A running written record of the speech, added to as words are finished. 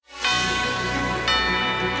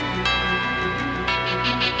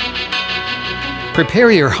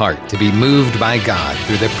Prepare your heart to be moved by God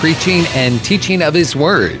through the preaching and teaching of His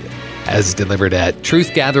Word, as delivered at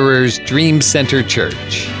Truth Gatherers Dream Center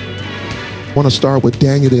Church. I want to start with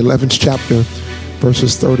Daniel, the 11th chapter,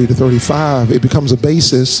 verses 30 to 35. It becomes a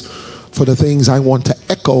basis for the things I want to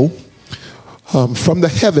echo from the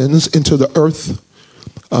heavens into the earth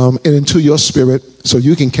and into your spirit, so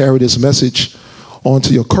you can carry this message on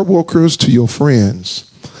to your co-workers, to your friends.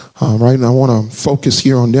 Right, and I want to focus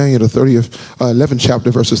here on Daniel, the 11th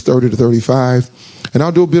chapter, verses 30 to 35. And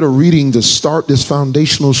I'll do a bit of reading to start this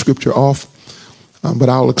foundational scripture off, but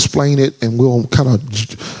I'll explain it and we'll kind of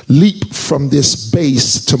leap from this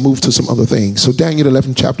base to move to some other things. So Daniel,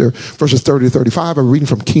 11th chapter, verses 30 to 35, I'm reading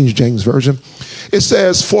from King James Version. It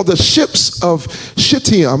says, "For the ships of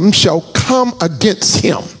Shittim shall come against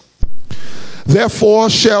him.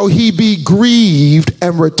 Therefore shall he be grieved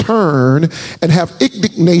and return and have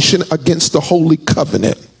indignation against the holy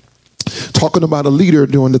covenant." Talking about a leader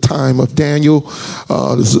during the time of Daniel,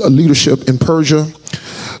 leadership in Persia.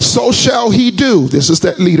 "So shall he do," this is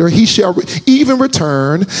that leader, "he shall even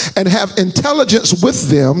return and have intelligence with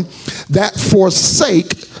them that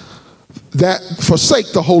forsake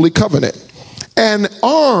the holy covenant. And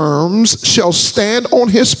arms shall stand on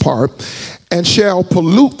his part, and shall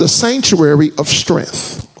pollute the sanctuary of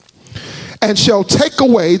strength, and shall take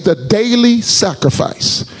away the daily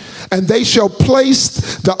sacrifice. And they shall place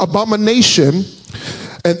the abomination,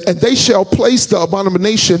 and they shall place the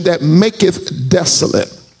abomination that maketh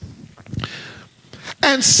desolate.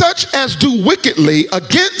 And such as do wickedly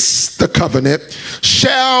against the covenant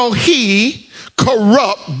shall he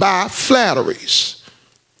corrupt by flatteries.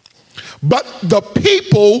 But the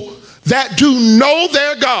people that do know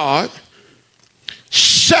their God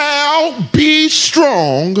shall be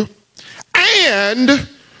strong and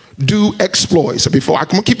do exploits." So before I'm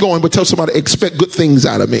going to keep going, but tell somebody, expect good things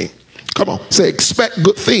out of me. Come on, say, expect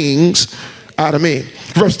good things out of me.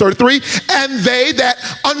 Verse 33, "And they that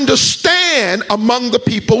understand among the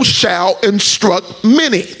people shall instruct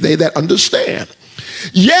many." They that understand.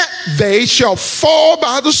 "Yet they shall fall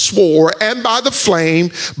by the sword and by the flame,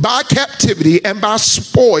 by captivity and by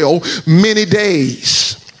spoil many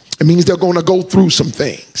days." It means they're going to go through some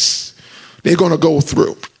things. They're going to go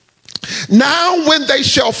through. "Now when they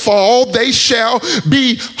shall fall, they shall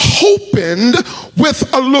be hopened with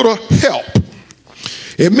a little help."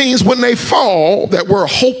 It means when they fall, that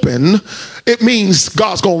word hoping, it means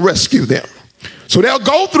God's going to rescue them. So they'll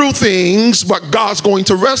go through things, but God's going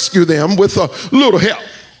to rescue them with a little help.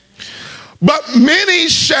 "But many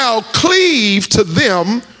shall cleave to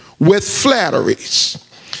them with flatteries.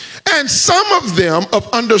 And some of them of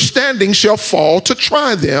understanding shall fall to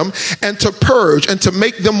try them and to purge and to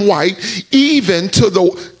make them white, even to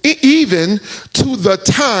the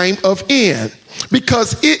time of end,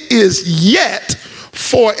 because it is yet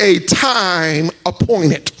for a time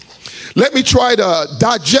appointed." Let me try to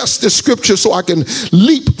digest this scripture so I can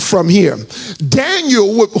leap from here.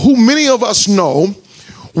 Daniel, who many of us know,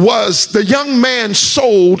 was the young man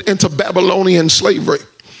sold into Babylonian slavery.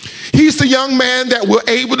 He's the young man that we're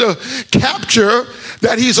able to capture,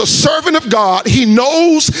 that he's a servant of God. He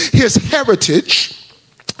knows his heritage.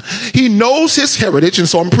 He knows his heritage. And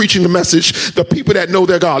so I'm preaching the message, the people that know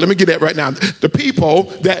their God. Let me get that right now. The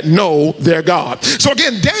people that know their God. So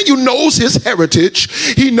again, Daniel knows his heritage.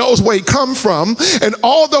 He knows where he come from. And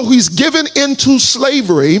although he's given into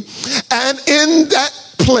slavery, and in that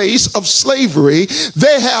place of slavery,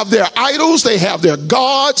 they have their idols, they have their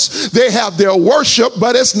gods, they have their worship,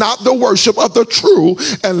 but it's not the worship of the true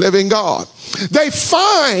and living God. They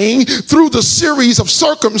find through the series of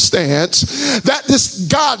circumstance that this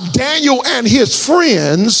God, Daniel, and his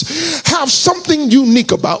friends have something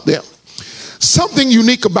unique about them. Something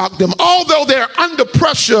unique about them. Although they're under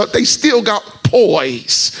pressure, they still got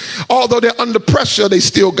poise. Although they're under pressure, they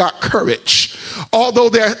still got courage. Although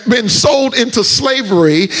they've been sold into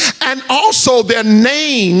slavery, and also their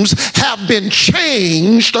names have been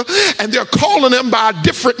changed, and they're calling them by a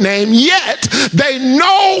different name, yet they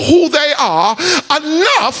know who they are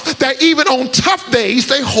enough that even on tough days,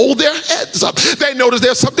 they hold their heads up. They notice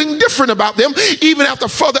there's something different about them, even after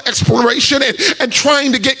further exploration and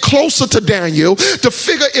trying to get closer to Daniel to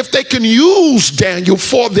figure if they can use Daniel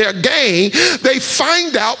for their gain. They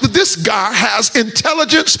find out that this guy has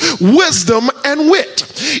intelligence, wisdom, and wit.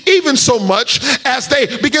 Even so much as they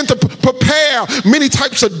begin to prepare many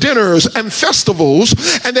types of dinners and festivals,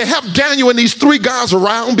 and they have Daniel and these three guys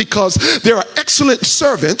around because they are excellent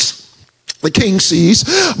servants, the king sees.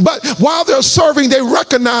 But while they're serving, they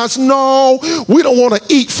recognize, no, we don't want to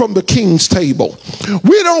eat from the king's table.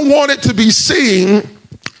 We don't want it to be seen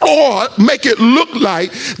or make it look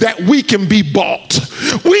like that we can be bought.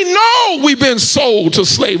 We know we've been sold to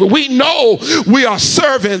slavery. We know we are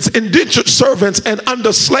servants, indentured servants, and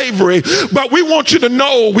under slavery. But we want you to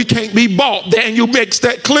know we can't be bought. Daniel makes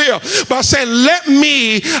that clear by saying, let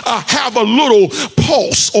me have a little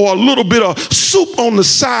pulse or a little bit of soup on the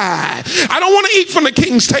side. I don't want to eat from the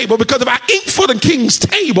king's table, because if I eat from the king's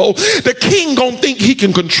table, the king gonna think he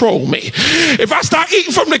can control me. If I start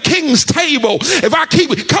eating from the king's table, if I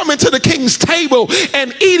keep coming to the king's table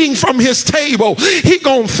and eating from his table, he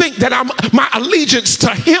gonna think that my allegiance to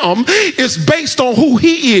him is based on who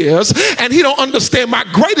he is, and he don't understand my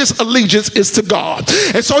greatest allegiance is to God.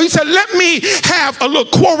 And so he said, let me have a little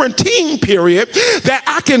quarantine period that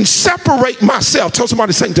I can separate myself. Tell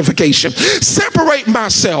somebody sanctification. Separate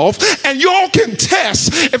myself, and y'all can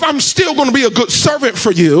test if I'm still going to be a good servant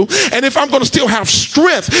for you, and if I'm going to still have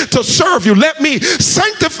strength to serve you. Let me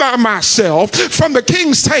sanctify myself from the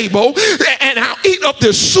king's table, and I'll eat up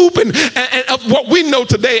this soup and of what we know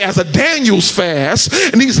today as a Daniel's fast,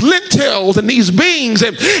 and these lentils and these beans,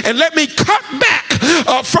 and let me cut back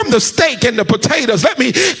from the steak and the potatoes. Let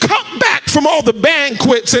me cut back from all the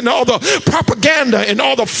banquets and all the propaganda and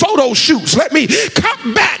all the photo shoots. Let me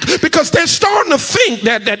cut back, because they're starting to think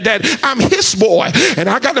that I'm his boy, and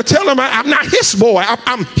I got to tell them I'm not his boy.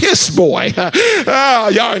 I'm his boy.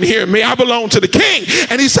 Y'all ain't hearing me. I belong to the king,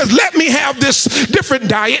 and he says, let me have this different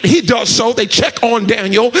diet. He does so. They check on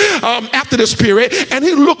Daniel after this period, and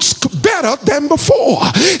he looks better than before.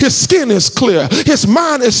 His skin is clear. His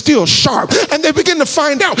mind is still sharp, and they begin to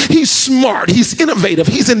find out he's smart, he's innovative,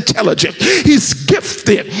 he's intelligent, he's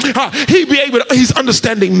gifted. He's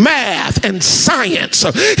understanding math and science.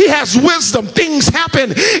 He has wisdom. Things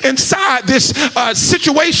happen inside this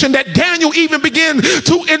situation that Daniel even began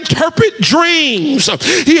to interpret dreams.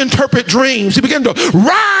 He interpreted dreams. He began to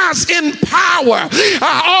rise in power,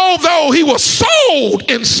 although he was sold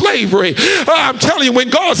in slavery. I'm telling you, when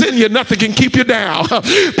God's in you, nothing can keep you down.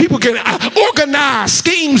 People can organize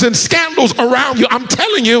schemes and scandals around you. I'm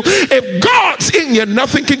telling you, if God's in you,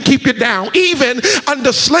 nothing can keep you down. Even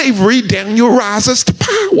under slavery, Daniel rises to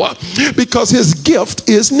power because his gift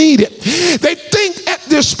is needed. They think at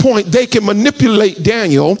this point they can manipulate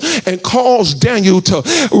Daniel and cause Daniel to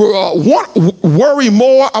worry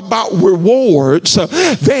more about rewards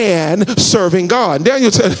than serving God.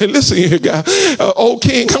 Daniel said, hey, listen here, guy. Old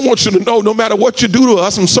king, I want you to know, no matter what you do to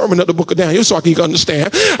us, I'm serving at the book of Daniel so I can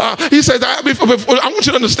understand. He says, I want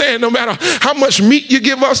you to understand, no matter how much meat you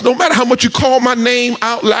give us, no matter how much you call my name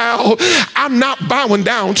out loud, I'm not bowing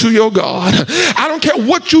down to your God. I don't care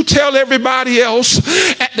what you tell everybody else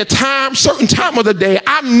at the time, certain time of the day,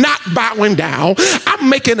 I'm not bowing down. I'm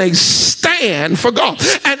making a stand for God.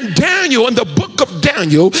 And Daniel, in the book of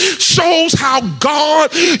Daniel, shows how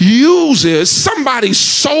God uses somebody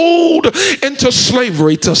sold into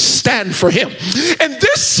slavery to stand for him. In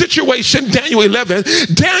this situation, Daniel 11,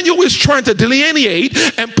 Daniel is trying to delineate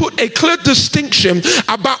and put a clear distinction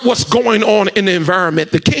about what's going on in the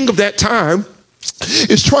environment. The king of that time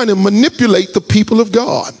is trying to manipulate the people of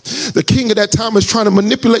God. The king at that time is trying to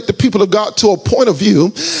manipulate the people of God to a point of view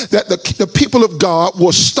that the people of God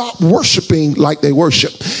will stop worshiping like they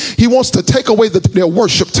worship. He wants to take away their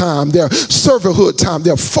worship time, their servanthood time,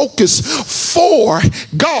 their focus for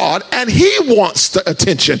God, and he wants the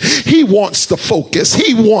attention. He wants the focus.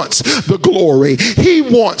 He wants the glory. He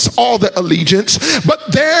wants all the allegiance.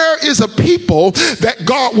 But there is a people that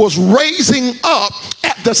God was raising up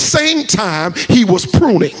at the same time he was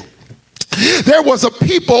pruning. There was a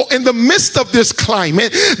people in the midst of this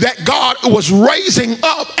climate that God was raising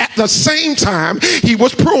up at the same time he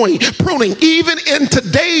was pruning. Even in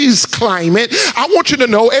today's climate, I want you to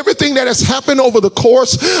know everything that has happened over the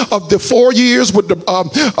course of the 4 years with the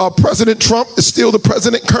President Trump is still the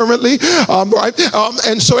president currently, right?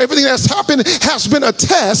 And so everything that's happened has been a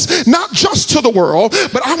test, not just to the world,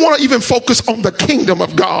 but I want to even focus on the kingdom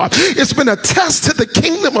of God. It's been a test to the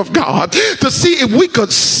kingdom of God to see if we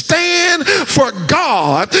could stand for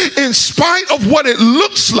God in spite of what it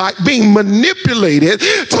looks like being manipulated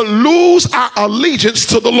to lose our allegiance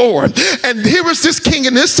to the Lord. And here is this king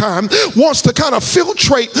in this time wants to kind of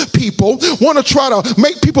filtrate people, want to try to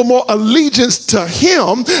make people more allegiance to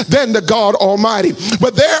him than the God Almighty.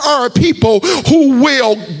 But there are people who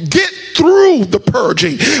will get through the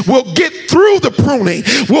purging. We'll get through the pruning.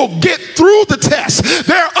 We'll get through the test.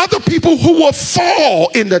 There are other people who will fall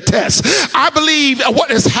in the test. I believe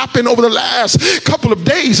what has happened over the last couple of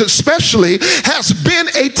days especially has been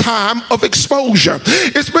a time of exposure.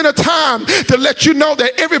 It's been a time to let you know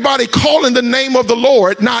that everybody calling the name of the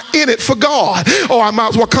Lord not in it for God. Oh, I might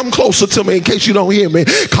as well come closer to me in case you don't hear me.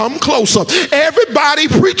 Come closer. Everybody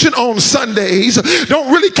preaching on Sundays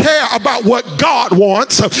don't really care about what God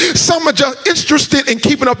wants. Some are just interested in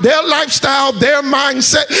keeping up their lifestyle, their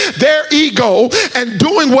mindset, their ego, and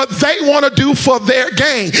doing what they want to do for their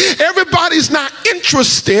gain. Everybody's not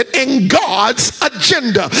interested in God's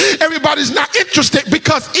agenda. Everybody's not interested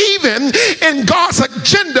because even in God's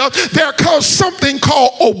agenda, there comes something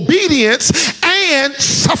called obedience and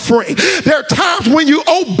suffering. There are times when you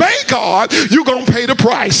obey God, you're going to pay the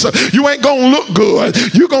price. You ain't going to look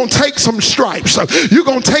good. You're going to take some stripes. You're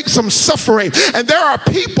going to take some suffering. And there are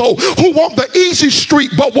people who want the easy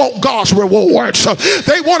street but want God's rewards.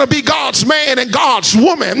 They want to be God's man and God's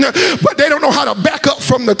woman, but they don't know how to back up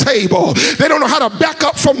from the table. They don't know how to back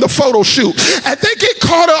up from the photo shoot. And they get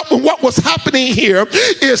caught up in what was happening here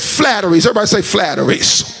is flatteries. Everybody say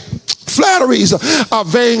flatteries. Flatteries are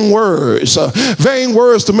vain words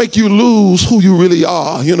to make you lose who you really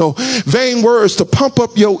are. You know, vain words to pump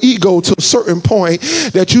up your ego to a certain point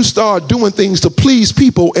that you start doing things to please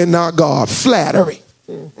people and not God. Flattery.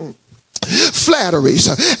 Flatteries.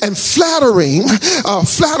 And flattery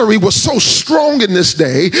was so strong in this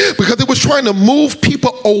day because it was trying to move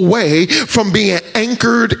people away from being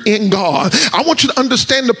anchored in God. I want you to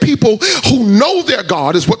understand the people who know their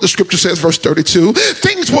God is what the scripture says, verse 32.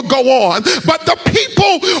 Things will go on, but the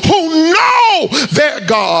people who know their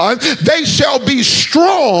God, they shall be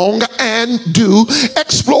strong and do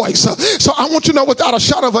exploits. So I want you to know without a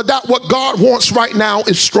shadow of a doubt what God wants right now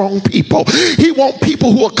is strong people. He wants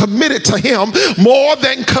people who are committed to him more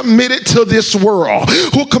than committed to this world,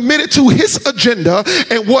 who are committed to his agenda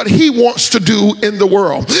and what he wants to do in the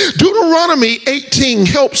world. Deuteronomy 18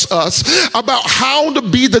 helps us about how to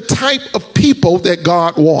be the type of people that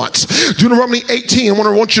God wants. Deuteronomy 18,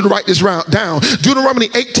 I want you to write this down. Deuteronomy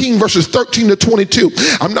 18 verses 13 to 22.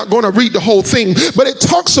 I'm not going to read the whole thing, but it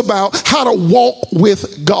talks about how to walk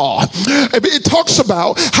with God. It talks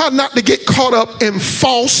about how not to get caught up in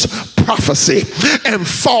false prophecy and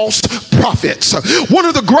false prophets. One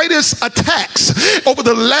of the greatest attacks over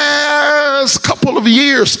the last couple of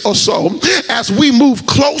years or so as we move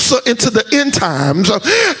closer into the end times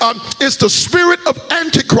is the spirit of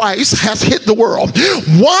Antichrist has hit the world.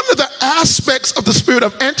 One of the aspects of the spirit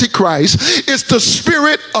of Antichrist is the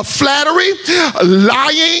spirit of flattery,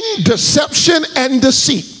 lying, deception, and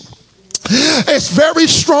deceit. It's very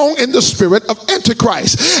strong in the spirit of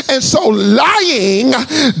Antichrist. And so lying,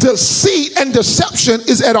 deceit, and deception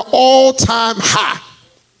is at an all-time high.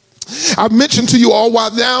 I've mentioned to you all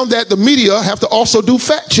while now that the media have to also do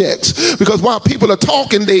fact checks because while people are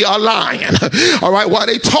talking, they are lying. All right. While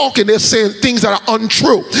they talking, they're saying things that are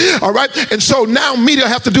untrue. All right. And so now media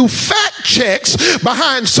have to do fact checks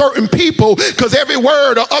behind certain people because every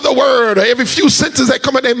word or other word or every few sentences that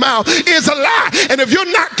come out their mouth is a lie. And if you're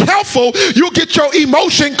not careful, you'll get your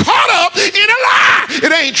emotion caught up in a lie.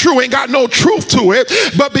 It ain't true. Ain't got no truth to it.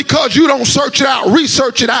 But because you don't search it out,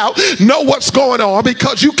 research it out, know what's going on,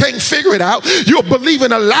 because you can't figure it out, you're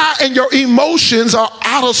believing a lie and your emotions are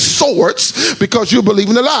out of sorts because you're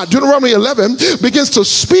believing a lie. Deuteronomy 11 begins to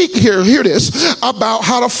speak here, hear this, about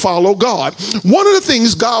how to follow God. One of the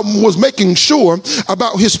things God was making sure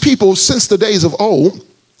about his people since the days of old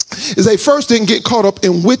is they first didn't get caught up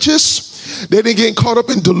in witches. They didn't get caught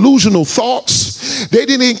up in delusional thoughts. They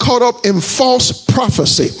didn't get caught up in false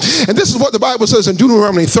prophecy. And this is what the Bible says in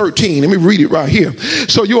Deuteronomy 13. Let me read it right here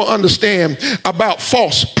so you'll understand about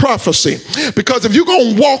false prophecy. Because if you're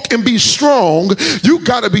going to walk and be strong, you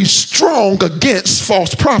got to be strong against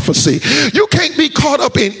false prophecy. You can't be caught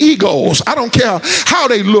up in egos. I don't care how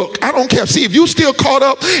they look. I don't care. See, if you still caught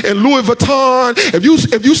up in Louis Vuitton,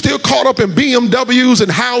 if you still caught up in BMWs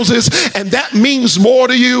and houses, and that means more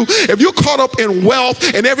to you, if you're caught up in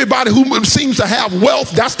wealth and everybody who seems to have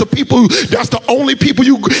wealth, that's the only people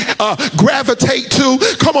you gravitate to.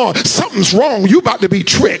 Come on, something's wrong. You about to be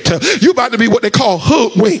tricked. You about to be what they call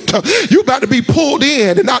hoodwinked. You about to be pulled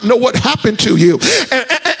in and not know what happened to you.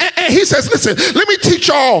 And he says, listen, let me teach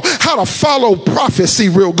y'all how to follow prophecy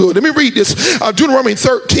real good. Let me read this. Deuteronomy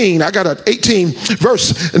 13. I got 18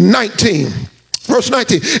 verse 19. Verse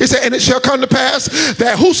 19, it said, and it shall come to pass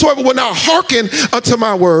that whosoever will not hearken unto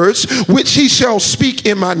my words, which he shall speak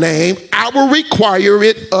in my name, I will require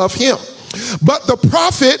it of him. But the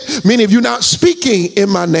prophet, meaning if you're not speaking in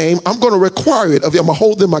my name, I'm going to require it of you. I'm going to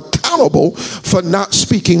hold them accountable for not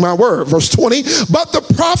speaking my word. Verse 20, but the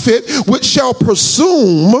prophet which shall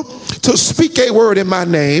presume to speak a word in my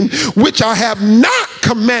name, which I have not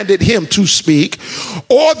commanded him to speak,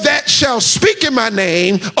 or that shall speak in my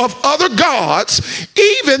name of other gods,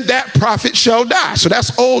 even that prophet shall die. So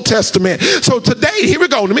that's Old Testament. So today, here we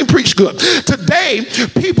go. Let me preach good. Today,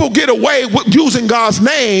 people get away with using God's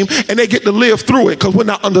name and they get to live through it because we're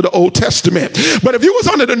not under the Old Testament. But if you was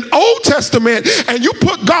under the Old Testament and you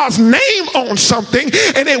put God's name on something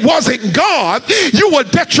and it wasn't God, you were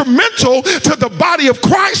detrimental to the body of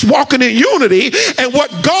Christ walking in unity. And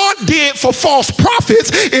what God did for false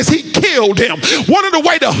prophets is he killed them. One of the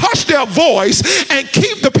ways to hush their voice and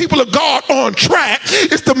keep the people of God on track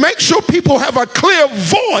is to make sure people have a clear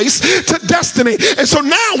voice to destiny. And so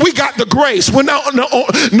now we got the grace. We're now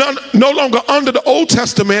no longer under the Old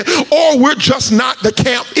Testament, or we're just not the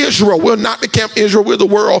camp Israel. We're not the camp Israel. We're the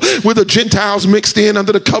world. We're the Gentiles mixed in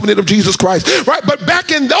under the covenant of Jesus Christ. Right? But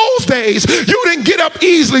back in those days, you didn't get up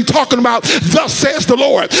easily talking about thus says the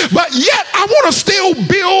Lord. But yet I want to still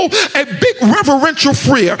build a big reverential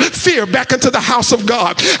fear back into the house of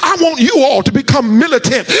God. I want you all to become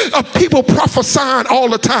militant of people prophesying all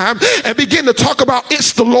the time and begin to talk about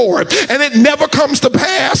it's the Lord. And it never comes to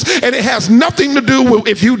pass, and it has nothing to do with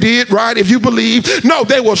if you did right, if you believe. No,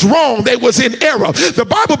 they was wrong. They was in error. The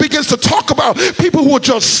Bible begins to talk about people who will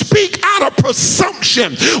just speak out of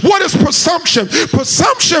presumption. What is presumption?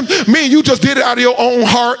 Presumption means you just did it out of your own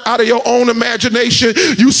heart, out of your own imagination.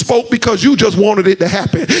 You spoke because you just wanted it to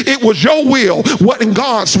happen. It was your will, wasn't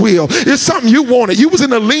God's will. It's something you wanted. You was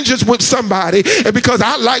in allegiance with somebody, and because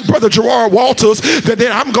I like Brother Gerard Walters,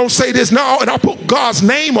 then I'm going to say this now, and I'll put God's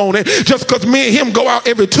name on it just because me and him go out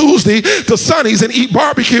every Tuesday to Sonny's and eat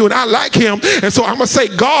barbecue, and I like him, and so I'm going to say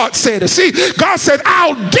God said it. See, God said,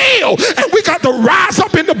 I'll deal, and we got to rise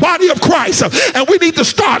up in the body of Christ, and we need to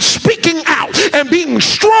start speaking out and being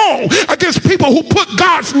strong against people who put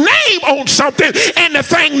God's name on something and the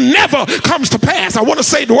thing never comes to pass. I want to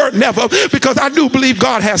say the word never because I do believe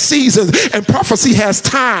God has seasons and prophecy has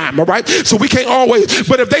time, all right? So we can't always,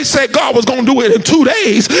 but if they said God was going to do it in 2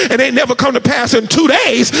 days and they never come to pass in 2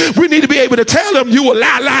 days, we need to be able to tell them you a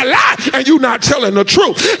lie, and you're not telling the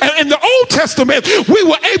truth. And in the Old Testament, we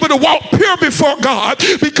were able to walk pure before God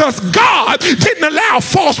because God didn't allow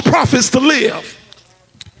false prophets to live.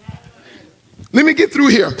 Let me get through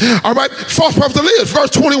here. All right. False prophet to live. Verse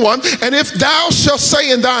 21. And if thou shalt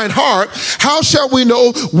say in thine heart, how shall we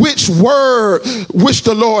know which word which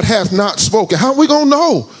the Lord has not spoken? How are we going to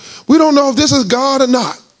know? We don't know if this is God or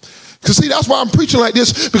not. Because see, that's why I'm preaching like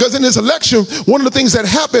this, because in this election, one of the things that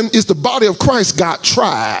happened is the body of Christ got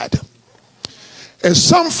tried. And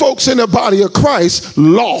some folks in the body of Christ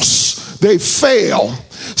lost. They failed.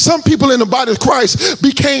 Some people in the body of Christ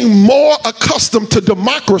became more accustomed to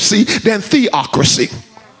democracy than theocracy.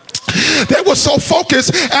 They were so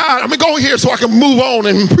focused. Let me go here so I can move on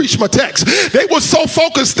and preach my text. They were so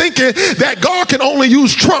focused thinking that God can only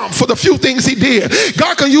use Trump for the few things he did.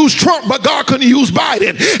 God can use Trump, but God couldn't use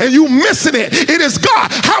Biden. And you missing it. It is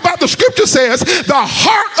God. How about the scripture says the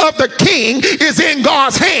heart of the king is in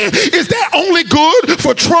God's hand? Is that only good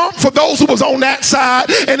for Trump, for those who was on that side,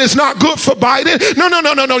 and it's not good for Biden?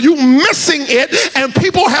 No. You missing it. And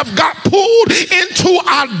people have got pulled into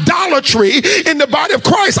idolatry in the body of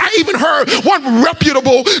Christ. I even heard one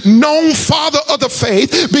reputable known father of the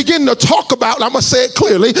faith begin to talk about, I'm going to say it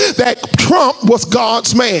clearly, that Trump was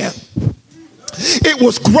God's man. It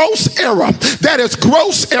was gross error. That is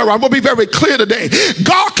gross error. I'm going to be very clear today.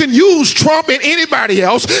 God can use Trump and anybody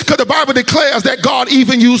else because the Bible declares that God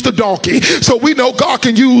even used the donkey. So we know God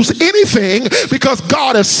can use anything because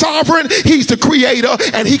God is sovereign. He's the creator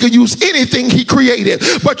and he can use anything he created.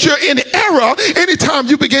 But you're in error anytime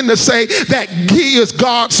you begin to say that he is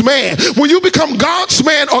God's man. When you become God's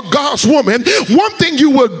man or God's woman, one thing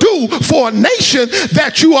you will do for a nation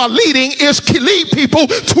that you are leading is lead people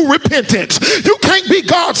to repentance. You can't be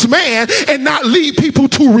God's man and not lead people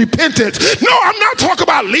to repentance. No, I'm not talking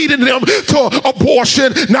about leading them to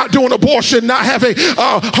abortion, not doing abortion, not having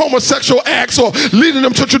homosexual acts, or leading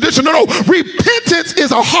them to tradition. No. Repentance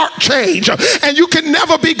is a heart change. And you can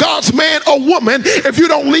never be God's man or woman if you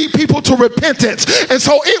don't lead people to repentance. And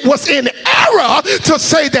so it was in error to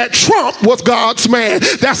say that Trump was God's man.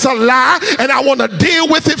 That's a lie, and I want to deal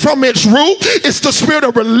with it from its root. It's the spirit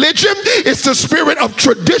of religion. It's the spirit of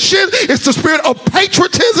tradition. It's the spirit of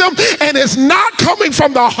patriotism, and it's not coming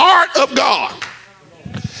from the heart of God.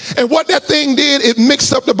 And what that thing did, it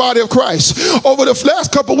mixed up the body of Christ. Over the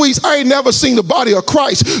last couple of weeks, I ain't never seen the body of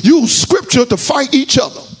Christ use scripture to fight each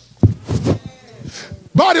other.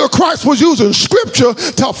 Body of Christ was using scripture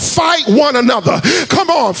to fight one another. Come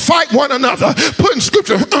on, fight one another. Putting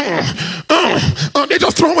scripture, they're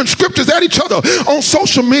just throwing scriptures at each other on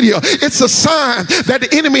social media. It's a sign that the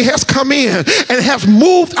enemy has come in and has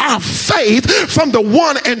moved our faith from the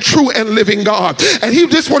one and true and living God. And he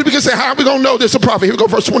just wanted to say, how are we going to know this is a prophet? Here we go,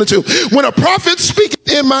 verse 22. When a prophet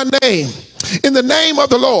speaketh in my name, in the name of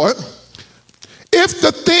the Lord, if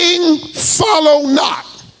the thing follow not,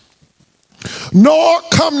 nor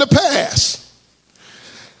come to pass,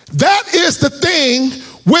 that is the thing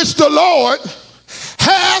which the Lord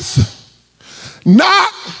hath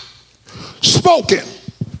not spoken.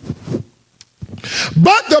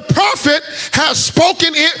 But the prophet has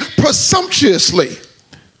spoken it presumptuously.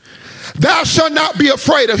 Thou shalt not be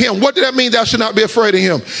afraid of him. What did that mean, thou shalt not be afraid of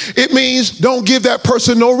him? It means don't give that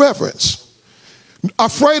person no reverence.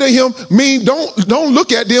 Afraid of him means don't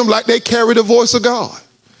look at them like they carry the voice of God.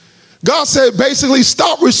 God said basically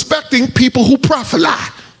stop respecting people who prophesy.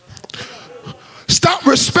 Stop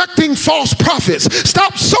respecting false prophets.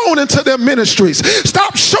 Stop sowing into their ministries.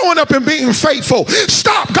 Stop showing up and being faithful.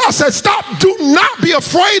 Stop. God said stop. Do not be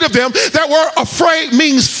afraid of them. That word afraid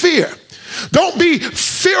means fear. Don't be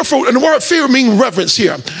fearful. And the word fear means reverence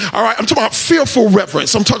here. All right. I'm talking about fearful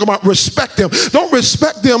reverence. I'm talking about respect them. Don't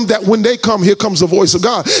respect them that when they come, here comes the voice of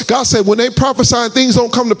God. God said when they prophesy and things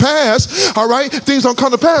don't come to pass, all right, things don't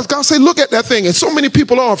come to pass. God said, look at that thing. And so many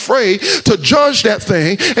people are afraid to judge that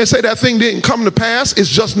thing and say that thing didn't come to pass. It's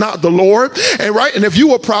just not the Lord. And right. And if you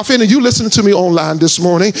were a prophet and you listened to me online this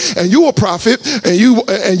morning and you were a prophet and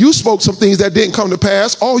you spoke some things that didn't come to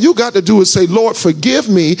pass, all you got to do is say, Lord, forgive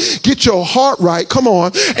me. Get your heart right, come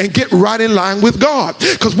on, and get right in line with God.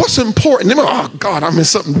 Because what's important, oh God, I'm in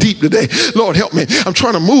something deep today. Lord help me. I'm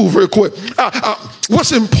trying to move real quick.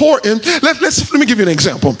 What's important, let me give you an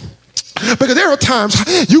example. Because there are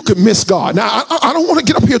times you can miss God. Now, I don't want to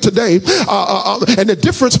get up here today and the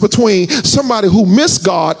difference between somebody who missed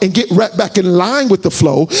God and get right back in line with the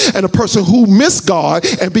flow and a person who missed God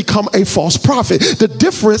and become a false prophet. The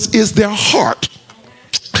difference is their heart.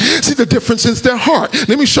 See, the difference is their heart.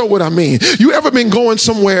 Let me show what I mean. You ever been going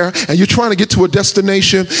somewhere and you're trying to get to a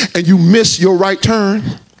destination and you miss your right turn?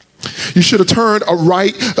 You should have turned a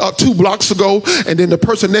right 2 blocks ago, and then the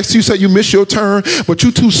person next to you said you missed your turn, but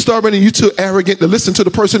you too stubborn and you too arrogant to listen to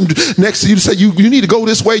the person next to you to say you need to go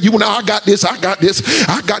this way. You know, I got this.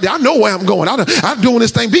 I know where I'm going. I'm doing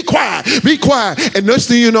this thing. Be quiet. And next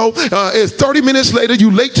thing you know, it's 30 minutes later,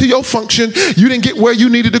 you late to your function. You didn't get where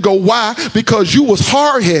you needed to go. Why? Because you was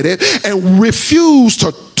hard-headed and refused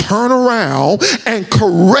to turn around and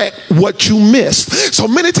correct what you missed. So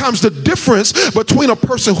many times the difference between a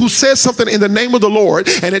person who says something in the name of the Lord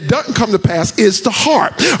and it doesn't come to pass is the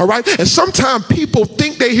heart. All right. And sometimes people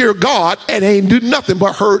think they hear God and ain't do nothing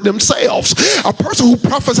but heard themselves. A person who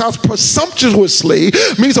prophesies presumptuously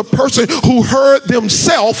means a person who heard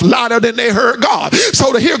themselves louder than they heard God.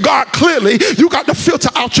 So to hear God clearly, you got to filter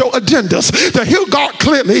out your agendas. To hear God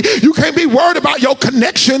clearly, you can't be worried about your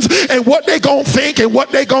connections and what they gonna think and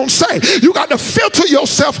what they gonna say. You got to filter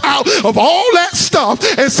yourself out of all that stuff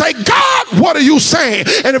and say, God, what are you saying?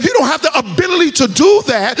 And if you don't have the ability to do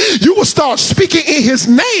that, you will start speaking in his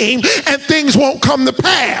name and things won't come to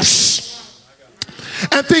pass.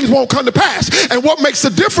 And things won't come to pass. And what makes the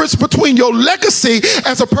difference between your legacy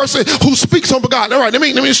as a person who speaks on God? All right, let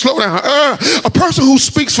me slow down. A person who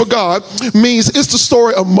speaks for God means it's the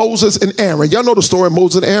story of Moses and Aaron. Y'all know the story of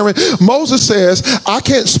Moses and Aaron. Moses says, I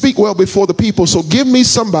can't speak well before the people, so give me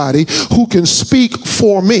somebody who can speak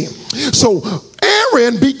for me. So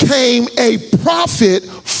Aaron became a prophet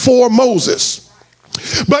for Moses.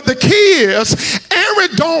 But the key is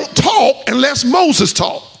Aaron don't talk unless Moses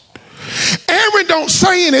talks. Aaron don't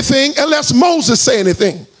say anything unless Moses say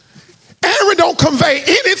anything. Aaron don't convey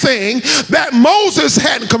anything that Moses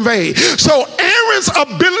hadn't conveyed. So Aaron's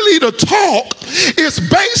ability to talk is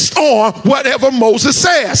based on whatever Moses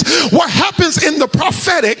says. What happens in the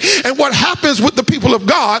prophetic and what happens with the people of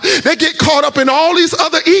God, they get caught up in all these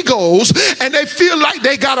other egos and they feel like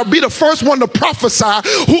they got to be the first one to prophesy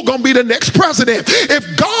who's going to be the next president.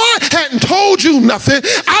 If God hadn't told you nothing,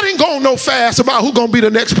 I didn't go no fast about who's going to be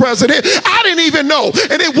the next president. I didn't even know.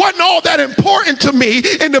 And it wasn't all that important to me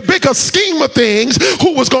in the bigger scheme scheme of things,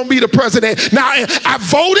 who was going to be the president. Now, I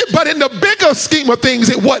voted, but in the bigger scheme of things,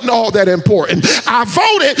 it wasn't all that important. I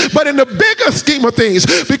voted, but in the bigger scheme of things,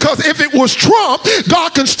 because if it was Trump,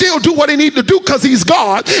 God can still do what he needs to do because he's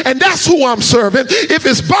God, and that's who I'm serving. If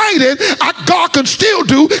it's Biden, God can still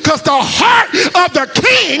do, because the heart of the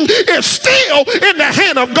king is still in the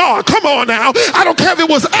hand of God. Come on now. I don't care if it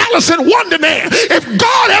was Alice in Wonderland. If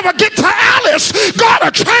God ever get to Alice, God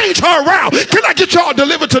will change her around. Can I get y'all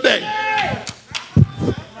delivered today?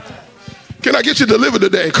 Can I get you delivered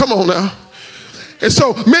today? Come on now. And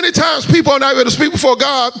so many times people are not able to speak before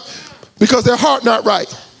God because their heart not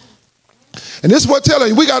right. And this is what I'm telling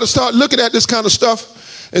you, we got to start looking at this kind of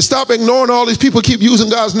stuff and stop ignoring all these people keep using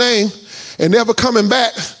God's name and never coming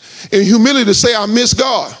back in humility to say, I miss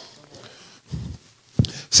God.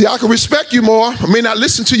 See, I can respect you more. I may not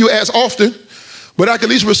listen to you as often, but I can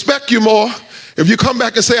at least respect you more if you come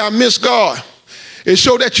back and say, I miss God. It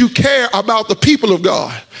shows that you care about the people of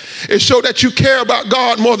God. It shows that you care about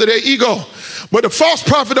God more than their ego. But the false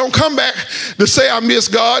prophet don't come back to say, I miss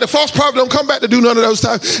God. The false prophet don't come back to do none of those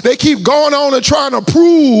times. They keep going on and trying to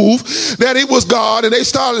prove that it was God, and they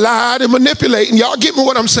start lying and manipulating. Y'all get me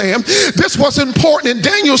what I'm saying? This was important in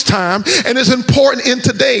Daniel's time, and it's important in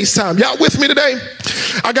today's time. Y'all with me today?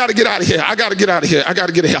 I got to get out of here. I got to get out of here.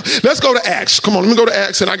 Let's go to Acts. Come on, let me go to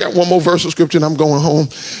Acts, and I got one more verse of scripture, and I'm going home.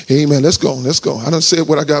 Amen. Let's go. I done said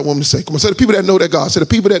what I got one to say. Come on, say the people that know their God. Say the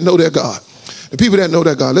people that know their God. The people that know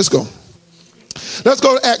their God. Let's go. Let's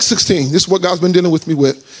go to Acts 16. This is what God's been dealing with me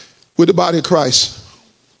with the body of Christ.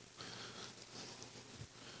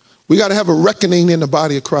 We got to have a reckoning in the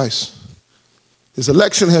body of Christ. This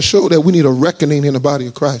election has showed that we need a reckoning in the body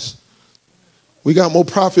of Christ. We got more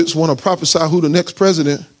prophets want to prophesy who the next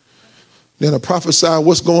president than to prophesy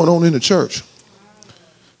what's going on in the church.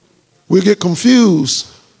 We get confused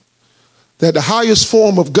that the highest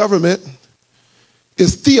form of government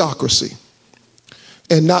is theocracy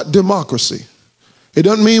and not democracy. It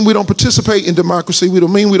doesn't mean we don't participate in democracy. It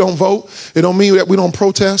don't mean we don't vote. It don't mean that we don't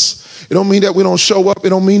protest. It don't mean that we don't show up. It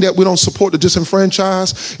don't mean that we don't support the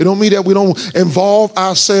disenfranchised. It don't mean that we don't involve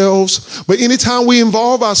ourselves. But anytime we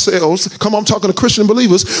involve ourselves, come on, I'm talking to Christian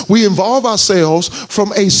believers, we involve ourselves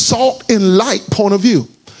from a salt and light point of view.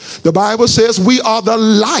 The Bible says we are the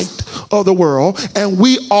light of the world and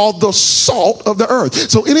we are the salt of the earth.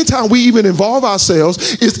 So anytime we even involve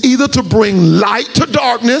ourselves, it's either to bring light to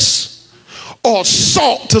darkness or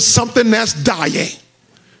salt to something that's dying.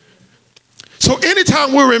 So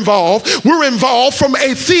anytime we're involved from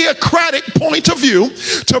a theocratic point of view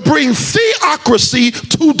to bring theocracy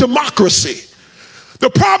to democracy. The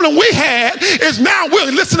problem we had is now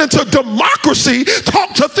we're listening to democracy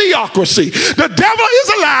talk to theocracy. The devil is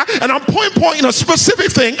a lie, and I'm pointing a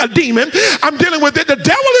specific thing, a demon. I'm dealing with it. The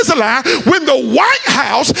devil is a lie when the White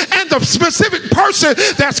House and the specific person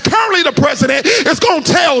that's currently the president is going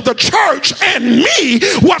to tell the church and me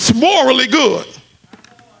what's morally good.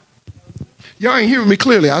 Y'all ain't hearing me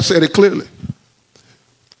clearly. I said it clearly.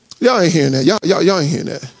 Y'all ain't hearing that. Y'all ain't hearing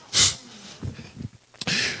that.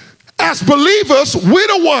 As believers, we're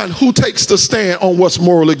the one who takes the stand on what's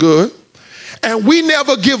morally good. And we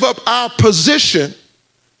never give up our position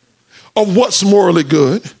of what's morally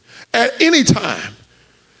good at any time.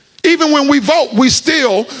 Even when we vote, we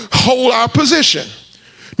still hold our position.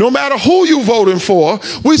 No matter who you're voting for,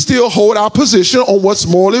 we still hold our position on what's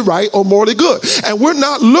morally right or morally good. And we're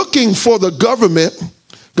not looking for the government.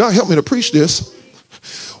 God help me to preach this.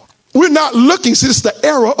 We're not looking, see, this is the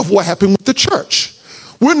era of what happened with the church.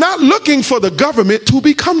 We're not looking for the government to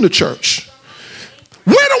become the church.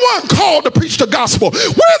 We're the one called to preach the gospel.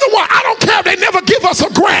 We're the one. I don't care if they never give us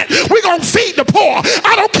a grant. We're going to feed the poor.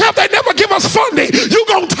 I don't care if they never give us funding. You're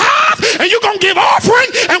going to tithe and you're going to give offering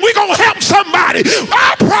and we're going to help somebody.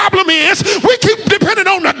 Our problem is we keep depending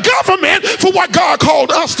on the government for what God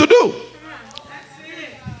called us to do.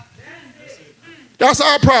 That's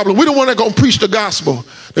our problem. We're the one that's going to preach the gospel.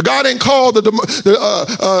 The God ain't called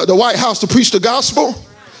the White House to preach the gospel.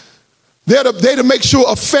 They're to make sure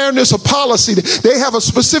of fairness of policy. They have a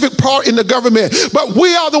specific part in the government, but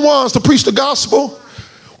we are the ones to preach the gospel.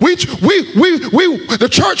 The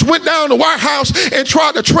church went down to the White House and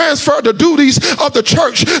tried to transfer the duties of the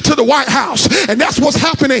church to the White House. And that's what's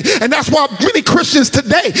happening. And that's why many Christians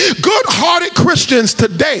today, good-hearted Christians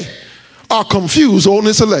today, are confused on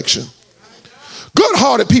this election.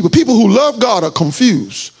 Good-hearted people who love God are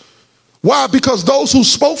confused. Why? Because those who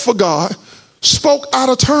spoke for God spoke out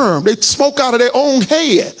of term. They spoke out of their own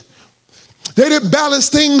head. They didn't balance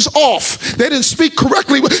things off. They didn't speak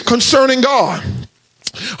correctly concerning God.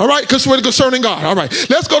 All right, concerning God. All right,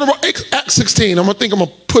 let's go to Acts 16. I'm going to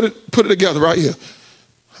put it together right here.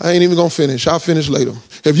 I ain't even going to finish. I'll finish later.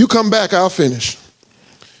 If you come back, I'll finish.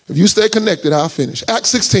 If you stay connected, I'll finish. Acts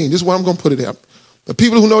 16, this is where I'm going to put it at. The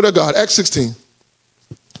people who know their God, Acts 16.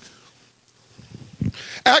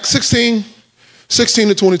 Acts 16, 16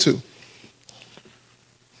 to 22.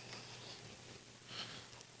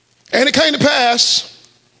 And it came to pass,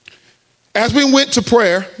 as we went to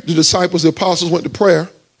prayer, the disciples, the apostles went to prayer.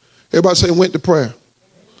 Everybody say went to prayer.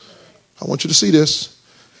 I want you to see this.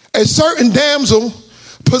 A certain damsel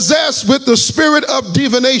possessed with the spirit of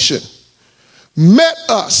divination met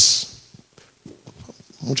us.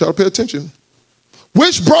 I want y'all to pay attention.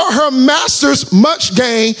 Which brought her masters much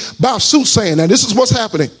gain by soothsaying. Now this is what's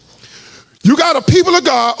happening. You got a people of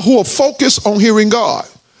God who are focused on hearing God.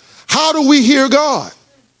 How do we hear God?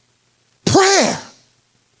 Prayer.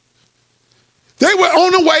 They were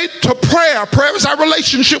on the way to prayer. Prayer is our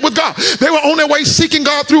relationship with God. They were on their way seeking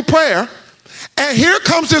God through prayer. And here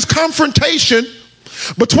comes this confrontation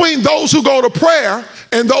between those who go to prayer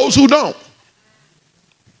and those who don't.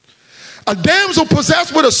 A damsel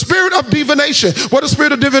possessed with a spirit of divination. What is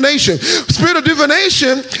spirit of divination? Spirit of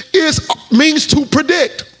divination means to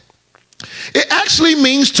predict. It actually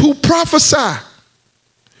means to prophesy.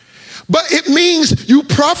 But it means you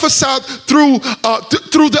prophesy through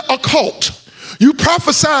the occult. You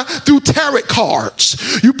prophesy through tarot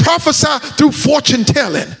cards. You prophesy through fortune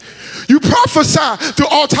telling. You prophesy through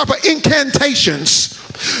all type of incantations.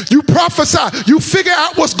 You prophesy. You figure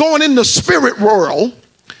out what's going in the spirit world,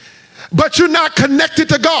 but you're not connected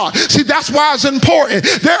to God. See, that's why it's important.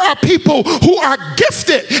 There are people who are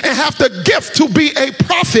gifted and have the gift to be a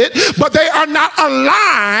prophet, but they are not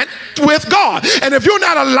aligned with God. And if you're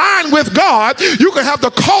not aligned with God, you can have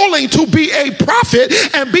the calling to be a prophet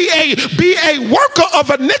and be a worker of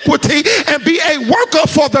iniquity and be a worker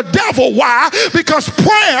for the devil. Why? Because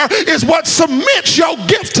prayer is what submits your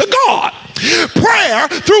gift to God.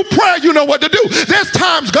 Through prayer, you know what to do. There's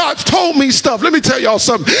times God's told me stuff. Let me tell y'all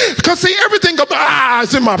something. Because see, everything about,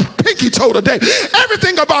 it's in my pinky toe today.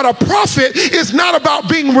 Everything about a prophet is not about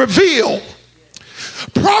being revealed.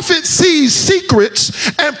 Prophet sees secrets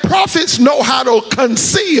and prophets know how to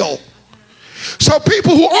conceal. So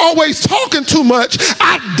people who are always talking too much,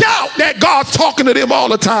 I doubt that God's talking to them all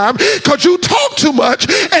the time, because you talk too much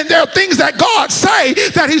and there are things that God say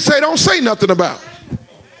that he say don't say nothing about.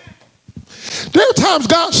 There are times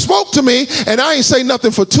God spoke to me and I ain't say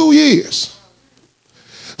nothing for 2 years.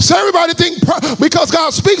 So everybody think because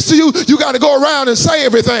God speaks to you, you got to go around and say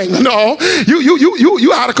everything. No,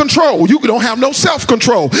 you out of control. You don't have no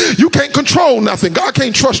self-control. You can't control nothing. God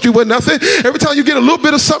can't trust you with nothing. Every time you get a little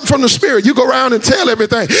bit of something from the Spirit, you go around and tell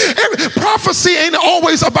everything. Prophecy ain't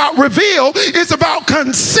always about reveal. It's about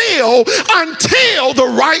conceal until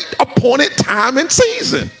the right appointed time and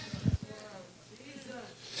season.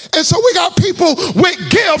 And so we got people with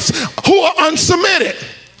gifts who are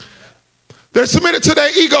unsubmitted. They're submitted to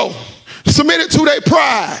their ego, submitted to their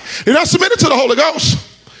pride. They're not submitted to the Holy Ghost.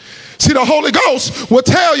 See, the Holy Ghost will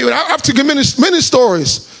tell you, and I have to give many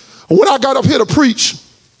stories. When I got up here to preach,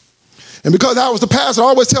 and because I was the pastor, I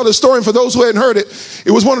always tell this story, and for those who hadn't heard it,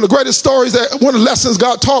 it was one of the greatest stories, one of the lessons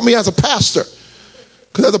God taught me as a pastor.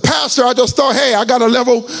 Because as a pastor, I just thought, hey, I got a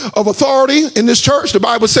level of authority in this church. The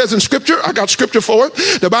Bible says in Scripture, I got Scripture for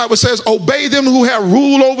it. The Bible says, obey them who have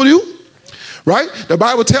rule over you. Right? The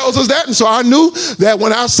Bible tells us that. And so I knew that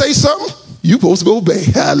when I say something, you're supposed to obey.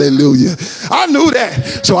 Hallelujah. I knew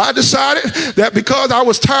that. So I decided that because I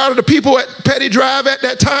was tired of the people at Petty Drive at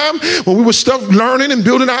that time, when we were learning and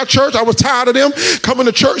building our church, I was tired of them coming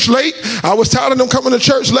to church late. I was tired of them coming to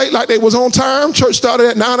church late like they was on time. Church started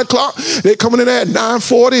at 9 o'clock. They coming in at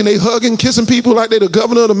 9:40 and they hugging, kissing people like they the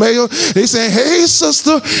governor or the mayor. They saying, hey,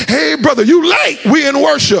 sister, hey, brother, you late. We in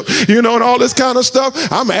worship, and all this kind of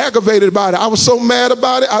stuff. I'm aggravated about it. I was so mad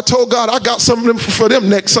about it. I told God I got something for them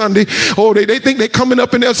next Sunday. Oh, they think they coming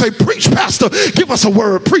up in there and say, preach, pastor, give us a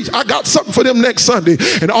word, preach. I got something for them next Sunday.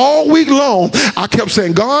 And all week long, I kept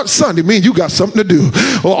saying, God, Sunday, me and you got something to do.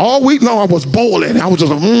 Well, all week long, I was boiling. I was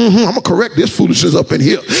just like, I'm going to correct this foolishness up in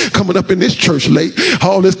here, coming up in this church late,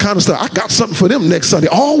 all this kind of stuff. I got something for them next Sunday,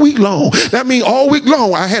 all week long. That means all week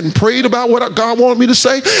long, I hadn't prayed about what God wanted me to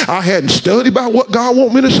say. I hadn't studied about what God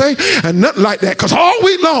wanted me to say, and nothing like that. Because all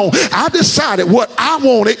week long, I decided what I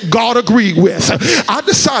wanted, God agreed with. I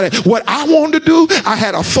decided what I I wanted to do. I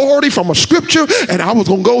had authority from a scripture, and I was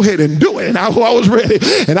going to go ahead and do it. And I was ready.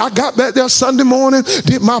 And I got back there Sunday morning,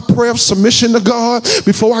 did my prayer of submission to God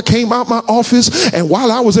before I came out my office. And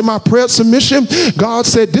while I was in my prayer of submission, God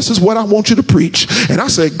said, this is what I want you to preach. And I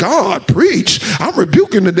said, God, preach? I'm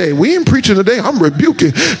rebuking today. We ain't preaching today. I'm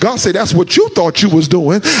rebuking. God said, that's what you thought you was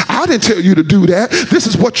doing. I didn't tell you to do that. This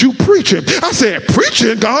is what you preaching. I said,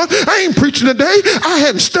 preaching, God? I ain't preaching today. I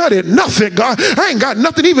hadn't studied nothing, God. I ain't got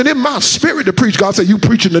nothing even in my spirit to preach. God said, you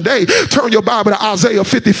preaching today. Turn your Bible to Isaiah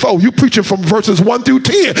 54. You preaching from verses 1 through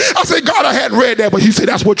 10. I said, God, I hadn't read that, but he said,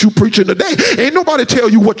 that's what you preaching today. Ain't nobody tell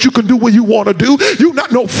you what you can do when you want to do. You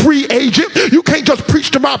not no free agent. You can't just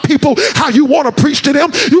preach to my people how you want to preach to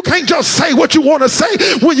them. You can't just say what you want to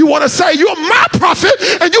say when you want to say. You're my prophet,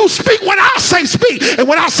 and you speak when I say speak. And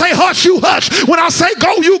when I say hush, you hush. When I say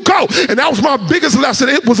go, you go. And that was my biggest lesson.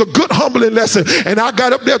 It was a good humbling lesson. And I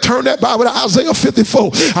got up there, turned that Bible to Isaiah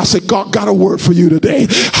 54. I said, God got a word for you today.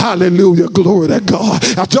 Hallelujah. Glory to God.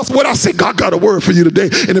 Just what I said, God got a word for you today.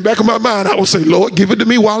 In the back of my mind, I would say, Lord, give it to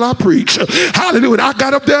me while I preach. Hallelujah. And I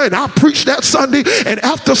got up there and I preached that Sunday. And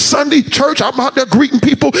after Sunday church, I'm out there greeting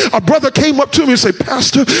people. A brother came up to me and said,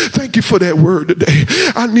 Pastor, thank you for that word today.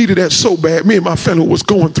 I needed that so bad. Me and my family was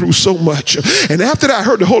going through so much. And after that, I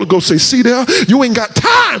heard the Holy Ghost say, see there, you ain't got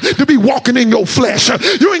time to be walking in your flesh.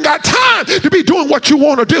 You ain't got time to be doing what you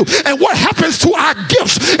want to do. And what happens to our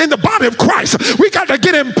gifts in the body of Christ? We got to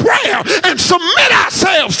get in prayer and submit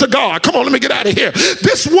ourselves to God. Come on, let me get out of here.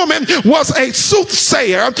 This woman was a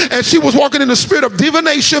soothsayer, and she was walking in the spirit of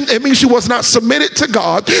divination. It means she was not submitted to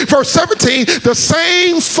God. Verse 17, the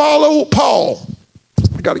same follow Paul.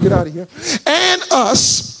 I got to get out of here. And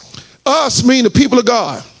us mean the people of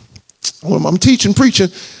God. When I'm teaching, preaching,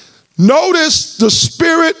 notice the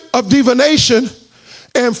spirit of divination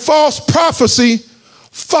and false prophecy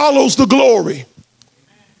follows the glory.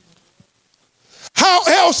 How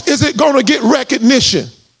else is it going to get recognition?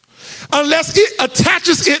 Unless it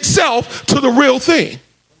attaches itself to the real thing.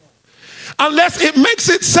 Unless it makes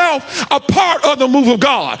itself a part of the move of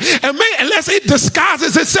God. And unless it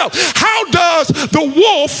disguises itself. How does the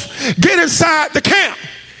wolf get inside the camp?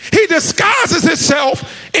 He disguises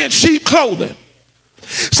himself in sheep clothing.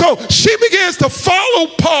 So she begins to follow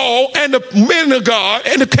Paul and the men of God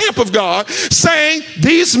and the camp of God, saying,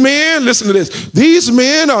 these men, listen to this, these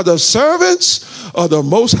men are the servants of the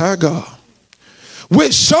Most High God,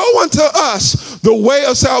 which show unto us the way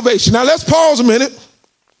of salvation. Now let's pause a minute,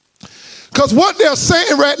 because what they're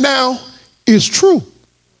saying right now is true.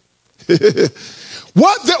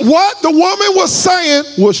 What the woman was saying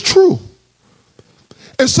was true.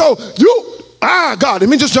 And so God, let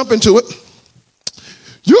me just jump into it.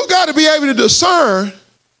 You got to be able to discern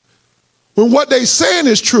when what they saying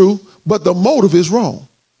is true, but the motive is wrong.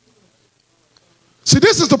 See,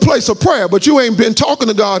 this is the place of prayer, but you ain't been talking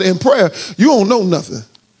to God in prayer. You don't know nothing.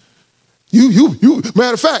 You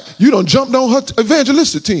matter of fact, you done jumped on her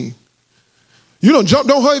evangelistic team. You done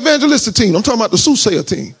jumped on her evangelistic team. I'm talking about the soothsayer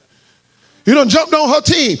team. You done jumped on her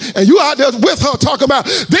team, and you out there with her talking about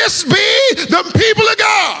this be the people of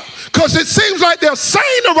God. Because it seems like they're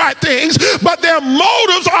saying the right things, but their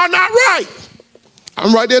motives are not right.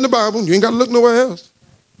 I'm right there in the Bible. You ain't got to look nowhere else.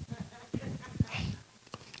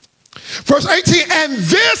 Verse 18, and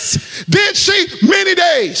this did she many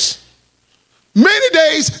days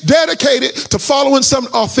dedicated to following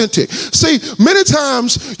something authentic. See, many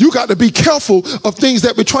times you got to be careful of things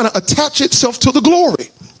that be trying to attach itself to the glory.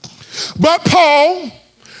 But Paul,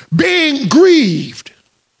 being grieved,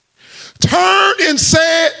 turned and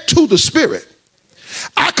said to the spirit,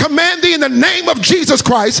 I command thee in the name of Jesus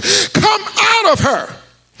Christ, come out of her.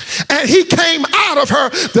 And he came out of her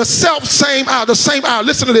the same hour.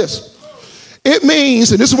 Listen to this. It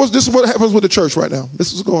means, and this is what happens with the church right now.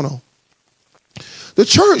 This is what's going on. The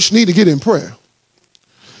church need to get in prayer.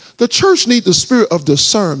 The church need the spirit of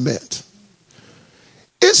discernment.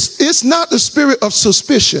 It's not the spirit of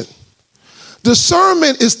suspicion.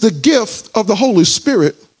 Discernment is the gift of the Holy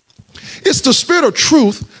Spirit. It's the spirit of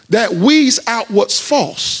truth that weeds out what's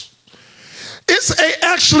false. It's a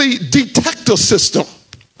actually detector system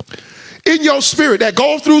in your spirit that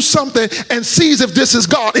goes through something and sees if this is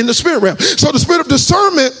God in the spirit realm. So the spirit of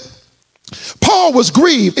discernment, Paul was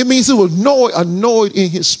grieved. It means he was annoyed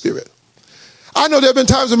in his spirit. I know there have been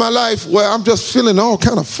times in my life where I'm just feeling all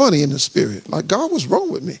kind of funny in the spirit. Like, God, what's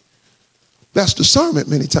wrong with me? That's discernment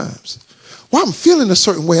many times. Well, I'm feeling a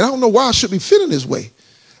certain way. And I don't know why I should be feeling this way.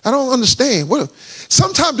 I don't understand.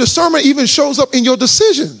 Sometimes discernment even shows up in your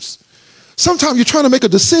decisions. Sometimes you're trying to make a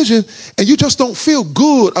decision and you just don't feel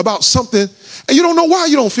good about something, and you don't know why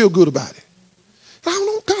you don't feel good about it. God,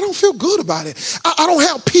 I don't feel good about it. I don't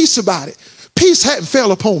have peace about it. Peace hadn't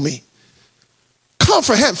fell upon me.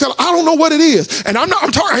 Comfort hadn't fell. I don't know what it is. And I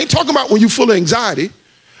ain't talking about when you're full of anxiety.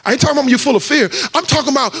 I ain't talking about when you're full of fear. I'm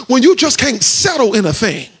talking about when you just can't settle in a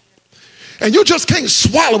thing. And you just can't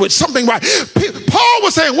swallow it, something right. Paul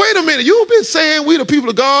was saying, wait a minute, you've been saying we the people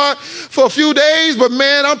of God for a few days, but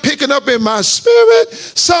man, I'm picking up in my spirit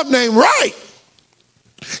something ain't right.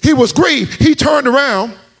 He was grieved. He turned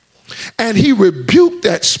around and he rebuked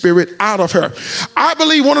that spirit out of her. I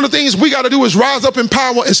believe one of the things we got to do is rise up in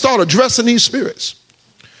power and start addressing these spirits.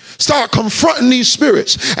 Start confronting these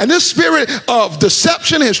spirits. And this spirit of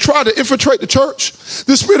deception has tried to infiltrate the church.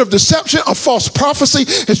 This spirit of deception, of false prophecy,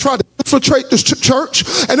 has tried to infiltrate the church.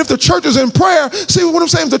 And if the church is in prayer, see what I'm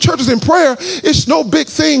saying? If the church is in prayer, it's no big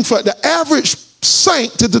thing for the average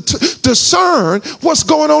saint to discern what's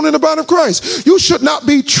going on in the body of Christ. You should not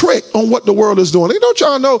be tricked on what the world is doing. Don't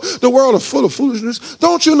y'all know the world is full of foolishness?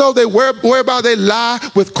 Don't you know whereby they lie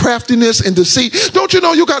with craftiness and deceit? Don't you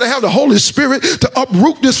know you got to have the Holy Spirit to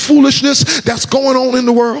uproot this foolishness that's going on in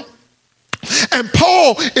the world? And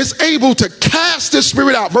Paul is able to cast this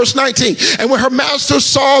spirit out. Verse 19. And when her master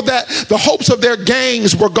saw that the hopes of their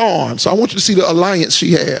gangs were gone. So I want you to see the alliance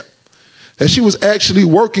she had. That she was actually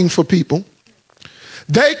working for people.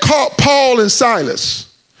 They caught Paul and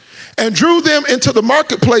Silas and drew them into the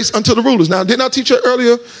marketplace unto the rulers. Now, didn't I teach you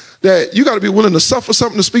earlier that you got to be willing to suffer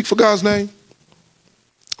something to speak for God's name?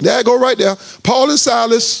 There I go right there. Paul and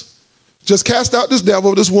Silas just cast out this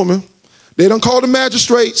devil, this woman. They done called the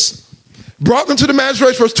magistrates, brought them to the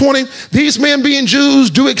magistrates. Verse 20, these men being Jews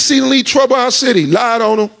do exceedingly trouble our city. Lied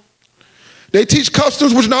on them. They teach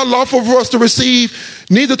customs which are not lawful for us to receive,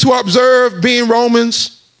 neither to observe, being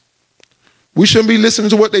Romans. We shouldn't be listening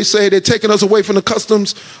to what they say. They're taking us away from the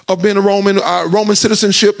customs of being a Roman, Roman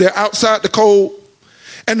citizenship. They're outside the code.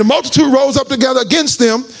 And the multitude rose up together against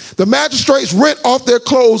them. The magistrates rent off their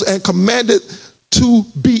clothes and commanded to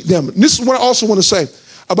beat them. And this is what I also want to say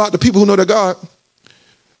about the people who know their God,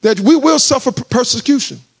 that we will suffer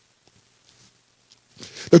persecution.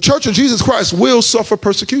 The Church of Jesus Christ will suffer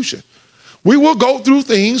persecution. We will go through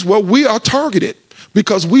things where we are targeted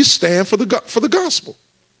because we stand for the gospel.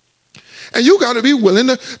 And you got to be willing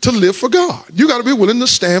to live for God. You got to be willing to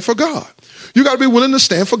stand for God. You got to be willing to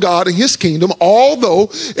stand for God and his kingdom, although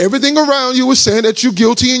everything around you is saying that you're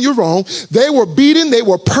guilty and you're wrong. They were beaten, they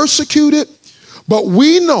were persecuted, but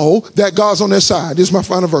we know that God's on their side. This is my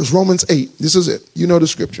final verse, Romans 8. This is it. You know the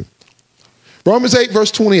scripture. Romans 8,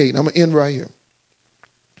 verse 28. I'm going to end right here.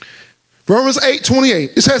 Romans 8,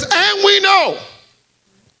 28. It says, and we know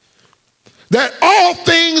that all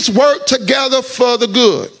things work together for the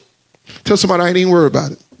good. Tell somebody I ain't even worried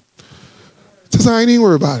about it. Tell somebody I ain't even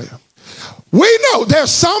worried about it. We know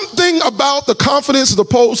there's something about the confidence of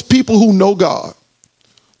the people who know God.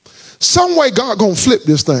 Some way God gonna flip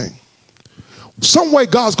this thing. Some way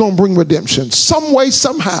God's gonna bring redemption. Some way,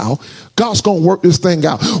 somehow, God's gonna work this thing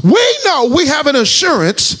out. We know we have an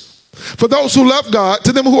assurance for those who love God,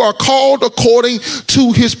 to them who are called according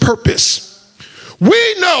to his purpose.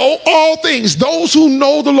 We know all things. Those who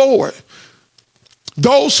know the Lord,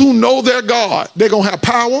 those who know their God, they're going to have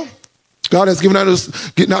power. God has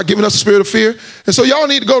not given us a spirit of fear. And so y'all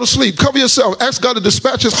need to go to sleep. Cover yourself. Ask God to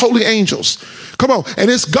dispatch his holy angels. Come on. And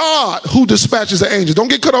it's God who dispatches the angels. Don't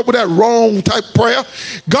get caught up with that wrong type prayer.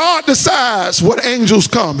 God decides what angels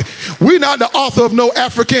come. We're not the author of no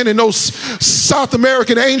African and no South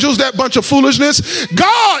American angels, that bunch of foolishness.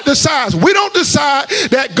 God decides. We don't decide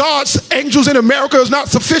that God's angels in America is not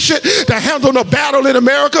sufficient to handle the battle in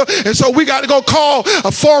America. And so we got to go call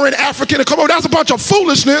a foreign African to come over. That's a bunch of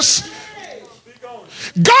foolishness.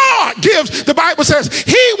 God gives, the Bible says,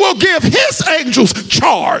 he will give his angels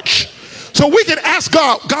charge. So we can ask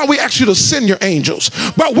God, God, we ask you to send your angels.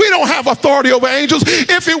 But we don't have authority over angels.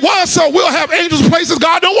 If it was so, we'll have angels places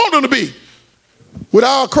God don't want them to be. With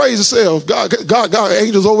our crazy self, God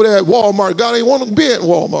angels over there at Walmart. God ain't want them to be at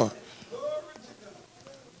Walmart.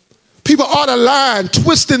 People are out of line,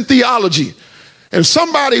 twisting theology. And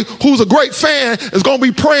somebody who's a great fan is going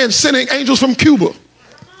to be praying, sending angels from Cuba.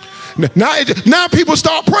 Now people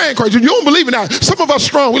start praying crazy. You don't believe in that. Some of us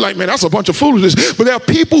strong, we're like, man, that's a bunch of foolishness. But there are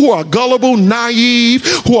people who are gullible, naive,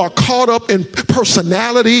 who are caught up in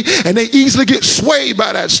personality, and they easily get swayed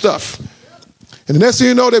by that stuff. And the next thing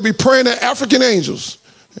you know, they'll be praying to African angels.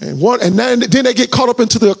 And then they get caught up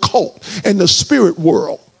into the occult and the spirit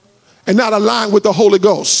world and not aligned with the Holy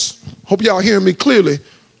Ghost. Hope y'all hearing me clearly.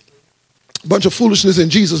 A bunch of foolishness in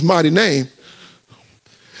Jesus' mighty name.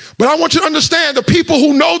 But I want you to understand the people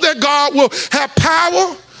who know that God will have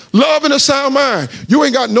power, love, and a sound mind. You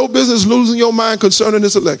ain't got no business losing your mind concerning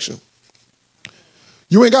this election.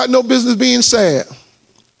 You ain't got no business being sad.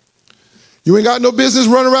 You ain't got no business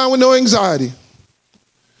running around with no anxiety.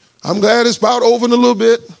 I'm glad it's about over in a little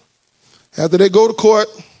bit. After they go to court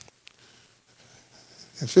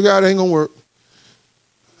and figure out it ain't going to work.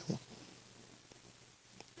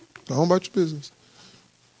 Go on about your business.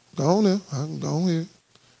 Go on there. Go on here.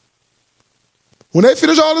 When they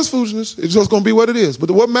finish all this foolishness, it's just going to be what it is.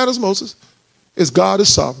 But what matters most is God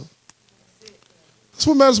is sovereign. That's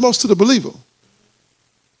what matters most to the believer.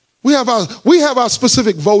 We have our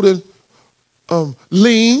specific voting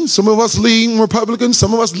lean. Some of us lean Republican.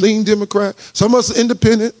 Some of us lean Democrat. Some of us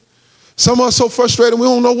independent. Some of us so frustrated we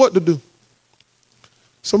don't know what to do.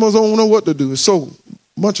 Some of us don't know what to do. It's so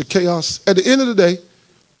much of chaos. At the end of the day,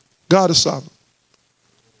 God is sovereign.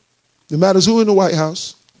 No matter who in the White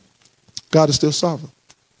House, God is still sovereign.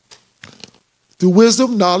 Through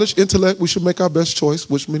wisdom, knowledge, intellect, we should make our best choice,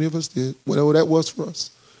 which many of us did, whatever that was for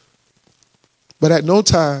us. But at no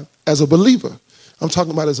time, as a believer, I'm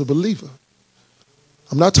talking about as a believer.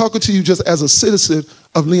 I'm not talking to you just as a citizen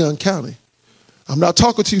of Leon County. I'm not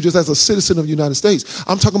talking to you just as a citizen of the United States.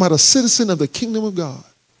 I'm talking about a citizen of the kingdom of God.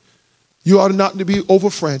 You ought not to be over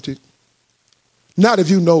frantic. Not if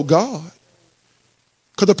you know God.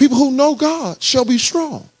 Because the people who know God shall be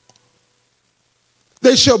strong.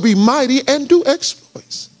 They shall be mighty and do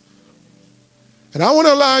exploits. And I want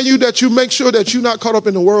to allow you that you make sure that you're not caught up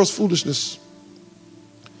in the world's foolishness.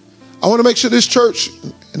 I want to make sure this church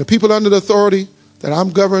and the people under the authority that I'm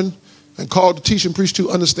governed and called to teach and preach to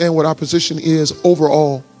understand what our position is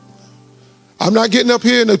overall. I'm not getting up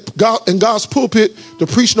here in God's pulpit to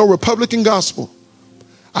preach no Republican gospel.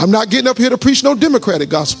 I'm not getting up here to preach no Democratic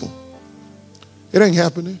gospel. It ain't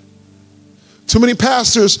happening. Too many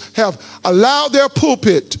pastors have allowed their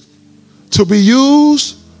pulpit to be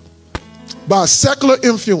used by secular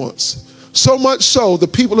influence. So much so, the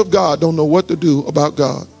people of God don't know what to do about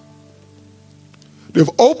God. They've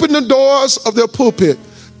opened the doors of their pulpit.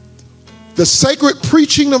 The sacred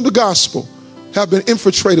preaching of the gospel have been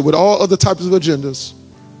infiltrated with all other types of agendas.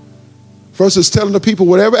 Versus telling the people,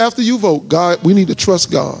 whatever after you vote, God, we need to trust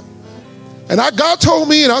God. And God told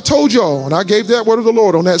me, and I told y'all, and I gave that word of the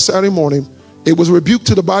Lord on that Saturday morning. It was a rebuke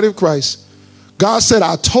to the body of Christ. God said,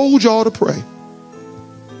 I told y'all to pray.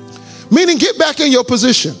 Meaning, get back in your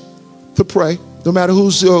position to pray. No matter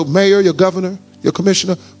who's your mayor, your governor, your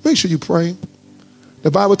commissioner, make sure you pray.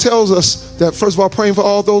 The Bible tells us that, first of all, praying for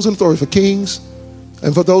all those in authority, for kings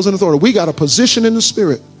and for those in authority. We got a position in the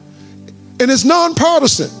spirit. And it's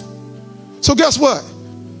nonpartisan. So guess what?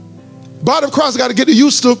 Body of Christ got to get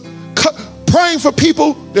used to praying for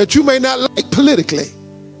people that you may not like politically.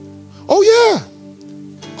 Oh, yeah.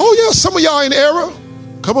 Oh, yeah. Some of y'all in error.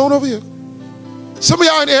 Come on over here. Some of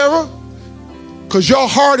y'all in error because your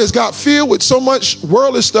heart has got filled with so much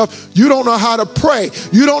worldly stuff. You don't know how to pray.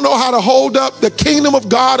 You don't know how to hold up the kingdom of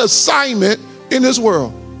God assignment in this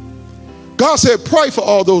world. God said, pray for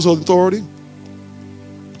all those in authority.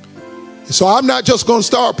 So I'm not just going to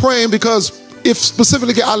start praying because if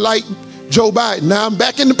specifically I like Joe Biden, now I'm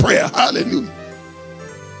back in the prayer. Hallelujah.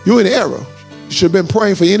 You're in error. You should have been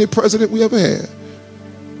praying for any president we ever had.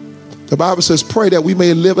 The Bible says, pray that we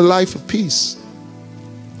may live a life of peace.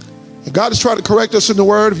 And God is trying to correct us in the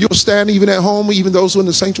word. If you'll stand even at home, even those who are in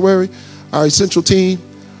the sanctuary, our essential team.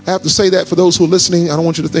 I have to say that for those who are listening. I don't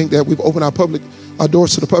want you to think that we've opened our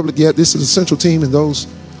doors to the public yet. This is essential team and those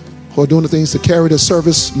who are doing the things to carry the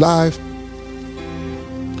service live.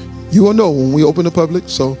 You will know when we open the public.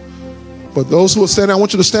 So, but those who are standing, I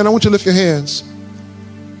want you to stand. I want you to lift your hands.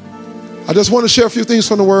 I just want to share a few things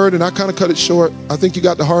from the word, and I kind of cut it short. I think you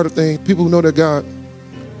got the heart of things. People who know their God.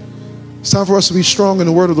 It's time for us to be strong in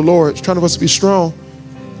the word of the Lord. It's time for us to be strong.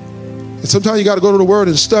 And sometimes you got to go to the word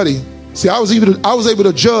and study. See, I was able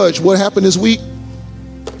to judge what happened this week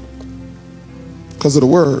because of the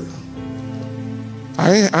word.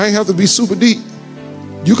 I ain't have to be super deep.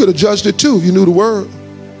 You could have judged it too if you knew the word.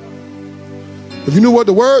 If you knew what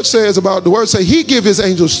the word says about the word, say he give his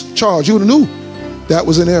angels charge. You would have knew that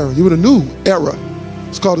was an error. You would have knew error.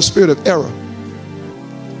 It's called the spirit of error.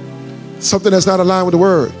 Something that's not aligned with the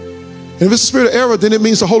word. And if it's a spirit of error, then it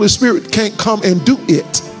means the Holy Spirit can't come and do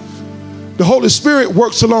it. The Holy Spirit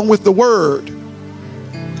works along with the word.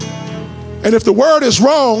 And if the word is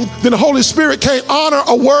wrong, then the Holy Spirit can't honor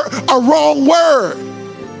a wrong word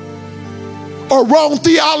or wrong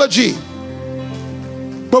theology.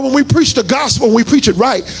 But when we preach the gospel, when we preach it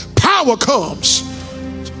right, power comes.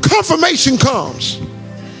 Confirmation comes.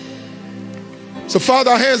 So,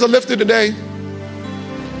 Father, our hands are lifted today.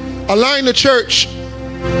 Align the church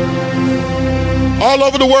all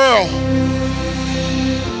over the world.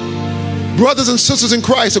 Brothers and sisters in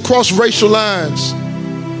Christ across racial lines.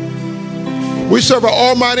 We serve an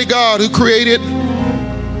almighty God who created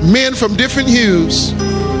men from different hues.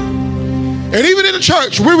 And even in the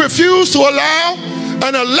church, we refuse to allow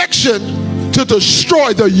an election to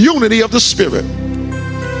destroy the unity of the Spirit.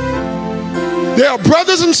 There are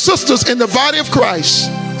brothers and sisters in the body of Christ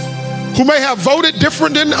who may have voted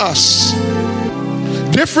different than us,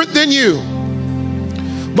 different than you.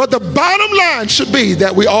 But the bottom line should be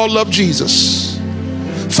that we all love Jesus.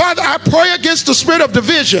 Father, I pray against the spirit of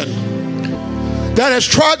division that has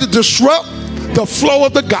tried to disrupt the flow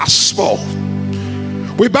of the gospel.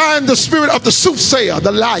 We bind the spirit of the soothsayer,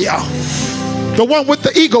 the liar, the one with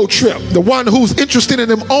the ego trip, the one who's interested in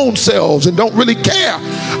their own selves and don't really care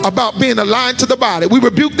about being aligned to the body. We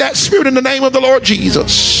rebuke that spirit in the name of the Lord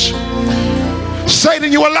Jesus.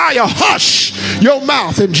 Satan, you a liar. Hush your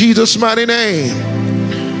mouth in Jesus' mighty name.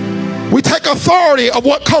 We take authority of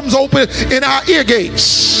what comes open in our ear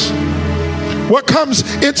gates, what comes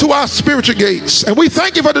into our spiritual gates. And we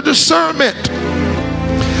thank you for the discernment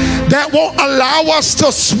that won't allow us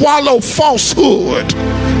to swallow falsehood,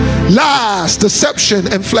 lies,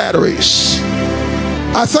 deception, and flatteries.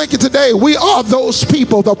 I thank you today. We are those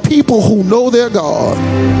people, the people who know their God.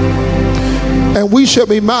 And we shall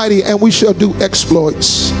be mighty and we shall do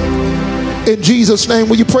exploits. In Jesus' name,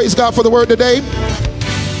 will you praise God for the word today?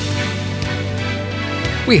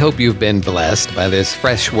 We hope you've been blessed by this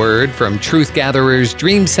fresh word from Truth Gatherers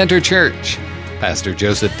Dream Center Church. Pastor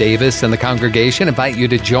Joseph Davis and the congregation invite you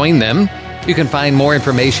to join them. You can find more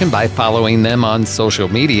information by following them on social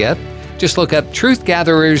media. Just look up Truth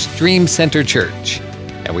Gatherers Dream Center Church.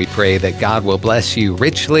 And we pray that God will bless you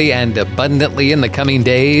richly and abundantly in the coming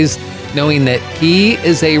days, knowing that He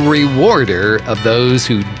is a rewarder of those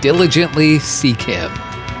who diligently seek Him.